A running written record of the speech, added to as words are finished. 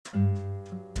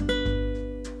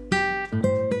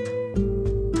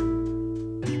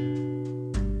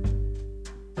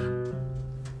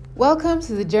Welcome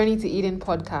to the Journey to Eden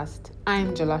podcast.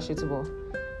 I'm Jola Shotubo.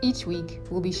 Each week,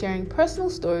 we'll be sharing personal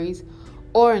stories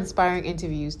or inspiring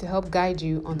interviews to help guide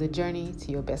you on the journey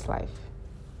to your best life.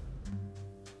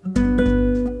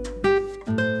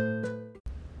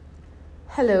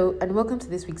 Hello, and welcome to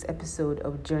this week's episode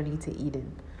of Journey to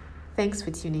Eden. Thanks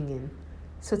for tuning in.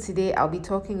 So today, I'll be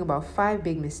talking about 5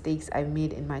 big mistakes I've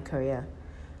made in my career.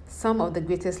 Some of the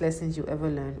greatest lessons you'll ever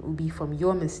learn will be from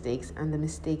your mistakes and the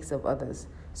mistakes of others.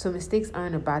 So mistakes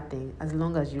aren't a bad thing as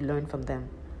long as you learn from them.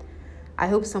 I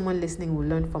hope someone listening will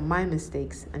learn from my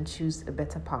mistakes and choose a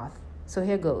better path. So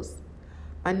here goes.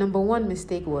 My number 1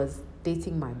 mistake was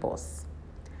dating my boss.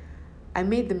 I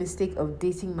made the mistake of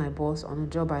dating my boss on a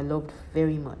job I loved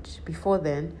very much. Before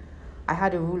then, I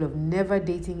had a rule of never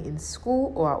dating in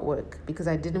school or at work because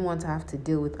I didn't want to have to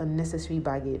deal with unnecessary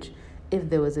baggage if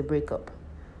there was a breakup.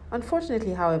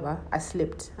 Unfortunately, however, I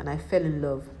slipped and I fell in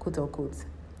love, quote unquote.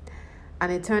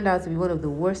 And it turned out to be one of the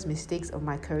worst mistakes of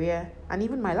my career and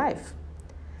even my life.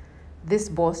 This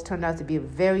boss turned out to be a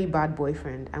very bad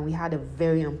boyfriend and we had a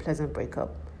very unpleasant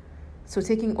breakup. So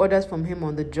taking orders from him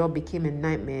on the job became a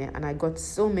nightmare and I got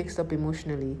so mixed up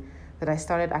emotionally that I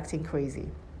started acting crazy.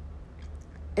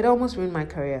 It almost ruined my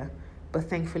career, but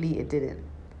thankfully it didn't.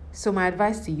 So my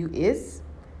advice to you is,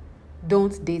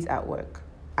 don't date at work.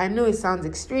 I know it sounds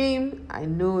extreme. I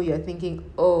know you're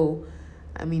thinking,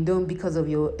 don't because of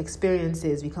your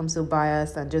experiences become so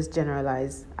biased and just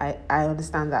generalize. I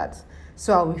understand that.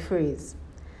 So I'll rephrase.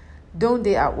 Don't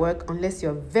date at work unless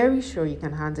you're very sure you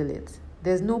can handle it.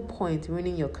 There's no point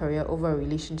ruining your career over a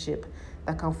relationship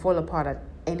that can fall apart at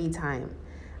any time.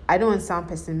 I don't want to sound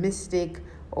pessimistic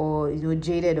or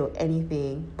jaded or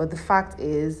anything, but the fact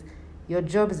is your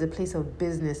job is a place of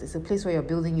business. It's a place where you're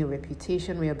building your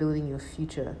reputation, where you're building your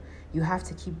future. You have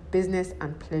to keep business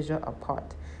and pleasure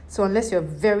apart. So unless you're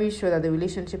very sure that the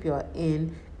relationship you're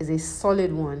in is a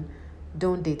solid one,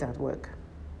 don't date at work.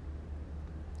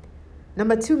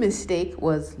 Number 2 mistake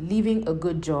was leaving a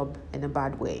good job in a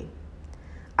bad way.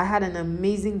 I had an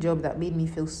amazing job that made me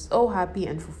feel so happy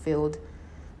and fulfilled,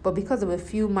 but because of a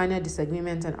few minor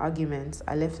disagreements and arguments,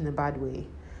 I left in a bad way.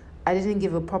 I didn't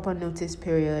give a proper notice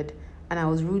period, and I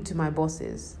was rude to my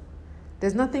bosses.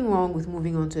 There's nothing wrong with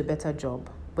moving on to a better job,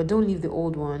 but don't leave the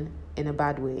old one in a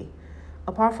bad way.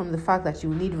 Apart from the fact that you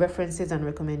will need references and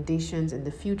recommendations in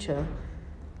the future,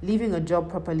 leaving a job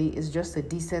properly is just a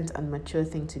decent and mature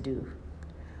thing to do.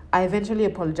 I eventually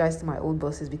apologized to my old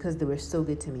bosses because they were so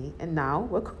good to me, and now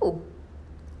we're cool.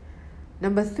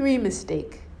 Number 3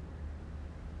 mistake,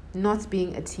 not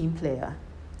being a team player.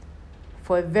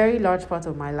 For a very large part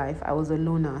of my life, I was a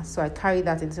loner, so I carried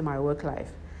that into my work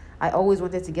life. I always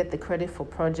wanted to get the credit for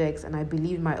projects, and I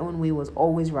believed my own way was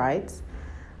always right.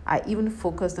 I even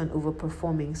focused on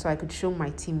overperforming so I could show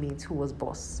my teammates who was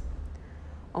boss.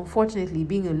 Unfortunately,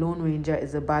 being a lone ranger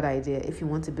is a bad idea if you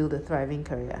want to build a thriving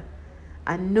career.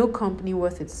 And no company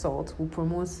worth its salt will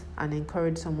promote and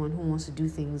encourage someone who wants to do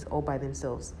things all by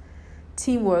themselves.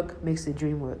 Teamwork makes the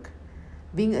dream work.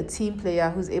 Being a team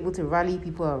player who's able to rally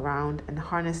people around and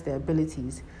harness their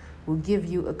abilities will give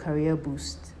you a career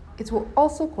boost. It will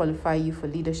also qualify you for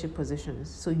leadership positions,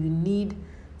 so you need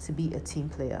to be a team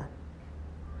player.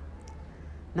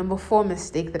 Number 4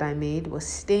 mistake that I made was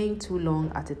staying too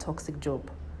long at a toxic job.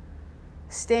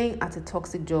 Staying at a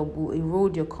toxic job will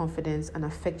erode your confidence and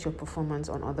affect your performance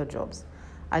on other jobs.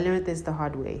 I learned this the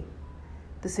hard way.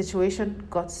 The situation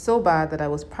got so bad that I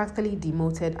was practically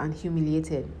demoted and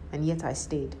humiliated, and yet I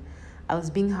stayed. I was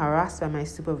being harassed by my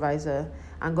supervisor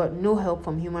and got no help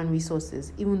from human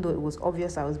resources, even though it was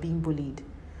obvious I was being bullied.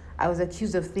 I was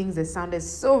accused of things that sounded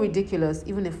so ridiculous,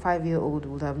 even a 5-year-old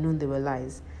would have known they were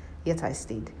lies. Yet I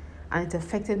stayed, and it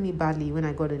affected me badly when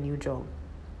I got a new job.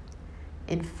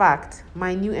 In fact,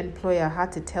 my new employer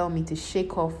had to tell me to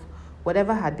shake off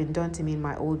whatever had been done to me in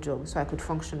my old job so I could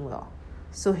function well.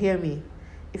 So hear me.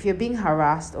 If you're being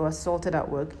harassed or assaulted at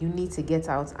work, you need to get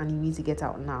out, and you need to get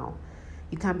out now.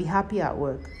 You can be happy at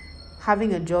work.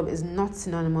 Having a job is not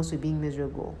synonymous with being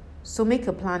miserable. So make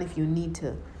a plan if you need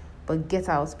to, but get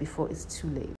out before it's too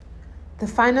late. The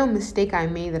final mistake I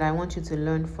made that I want you to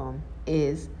learn from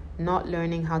is not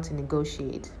learning how to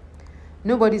negotiate.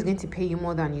 Nobody's going to pay you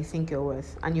more than you think you're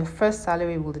worth, and your first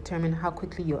salary will determine how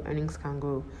quickly your earnings can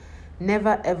grow.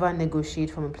 Never ever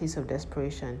negotiate from a place of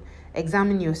desperation.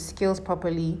 Examine your skills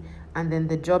properly and then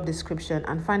the job description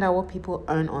and find out what people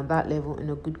earn on that level in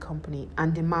a good company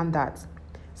and demand that.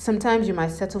 Sometimes you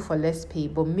might settle for less pay,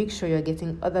 but make sure you're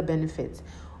getting other benefits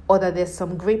or that there's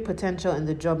some great potential in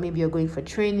the job. Maybe you're going for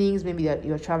trainings, maybe that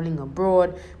you're traveling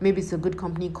abroad, maybe it's a good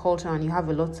company culture and you have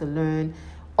a lot to learn,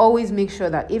 Always make sure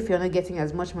that if you're not getting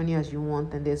as much money as you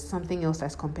want, then there's something else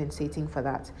that's compensating for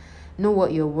that. Know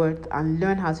what you're worth and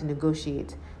learn how to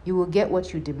negotiate. You will get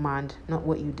what you demand, not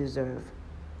what you deserve.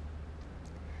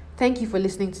 Thank you for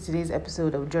listening to today's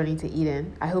episode of Journey to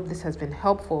Eden. I hope this has been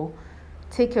helpful.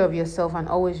 Take care of yourself and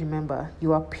always remember,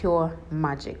 you are pure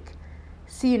magic.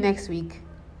 See you next week.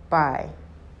 Bye.